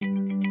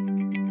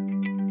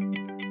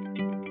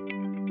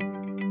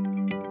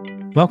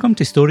Welcome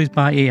to Stories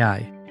by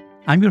AI.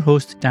 I'm your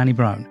host, Danny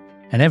Brown,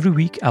 and every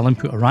week I'll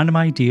input a random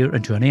idea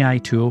into an AI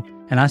tool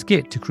and ask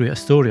it to create a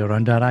story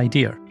around that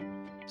idea.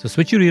 So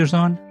switch your ears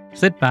on,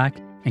 sit back,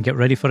 and get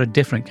ready for a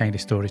different kind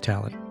of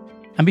storytelling.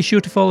 And be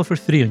sure to follow for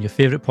free on your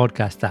favourite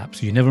podcast app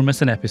so you never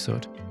miss an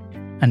episode.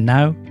 And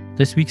now,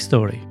 this week's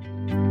story.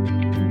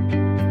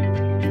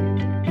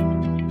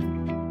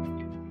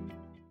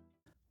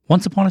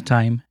 Once upon a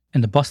time,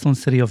 in the bustling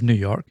city of New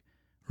York,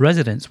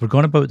 residents were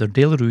going about their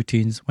daily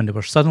routines when they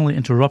were suddenly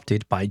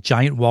interrupted by a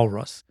giant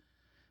walrus.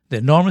 The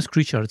enormous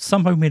creature had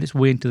somehow made its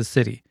way into the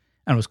city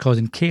and was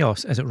causing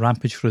chaos as it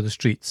rampaged through the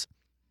streets.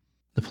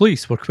 The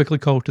police were quickly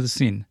called to the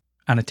scene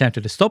and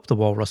attempted to stop the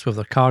walrus with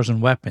their cars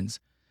and weapons,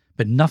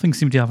 but nothing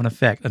seemed to have an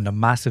effect on the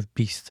massive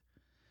beast.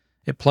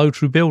 It ploughed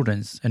through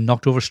buildings and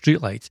knocked over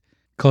streetlights,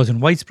 causing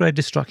widespread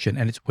destruction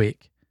in its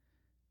wake.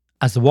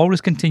 As the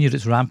walrus continued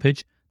its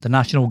rampage, the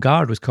National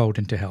Guard was called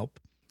in to help.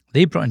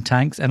 They brought in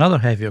tanks and other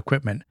heavy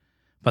equipment,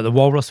 but the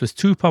walrus was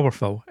too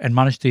powerful and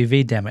managed to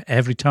evade them at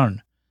every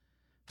turn.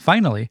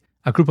 Finally,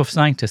 a group of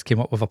scientists came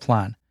up with a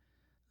plan.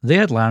 They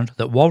had learned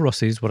that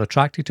walruses were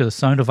attracted to the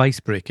sound of ice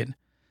breaking,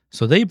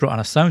 so they brought in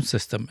a sound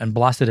system and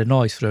blasted a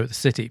noise throughout the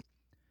city.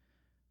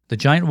 The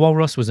giant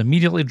walrus was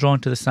immediately drawn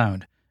to the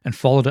sound and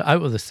followed it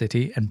out of the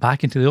city and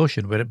back into the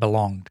ocean where it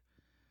belonged.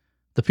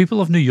 The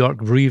people of New York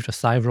breathed a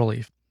sigh of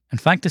relief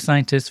and thanked the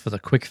scientists for their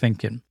quick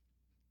thinking.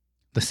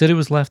 The city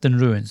was left in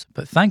ruins,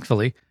 but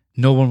thankfully,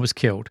 no one was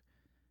killed.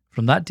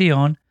 From that day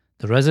on,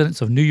 the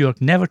residents of New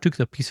York never took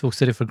their peaceful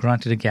city for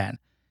granted again,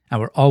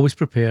 and were always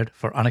prepared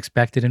for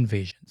unexpected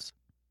invasions.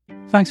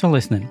 Thanks for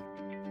listening.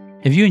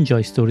 If you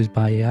enjoy Stories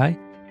by AI,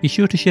 be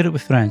sure to share it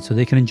with friends so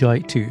they can enjoy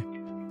it too.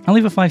 And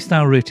leave a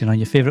 5-star rating on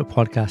your favourite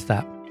podcast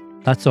app.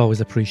 That's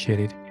always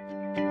appreciated.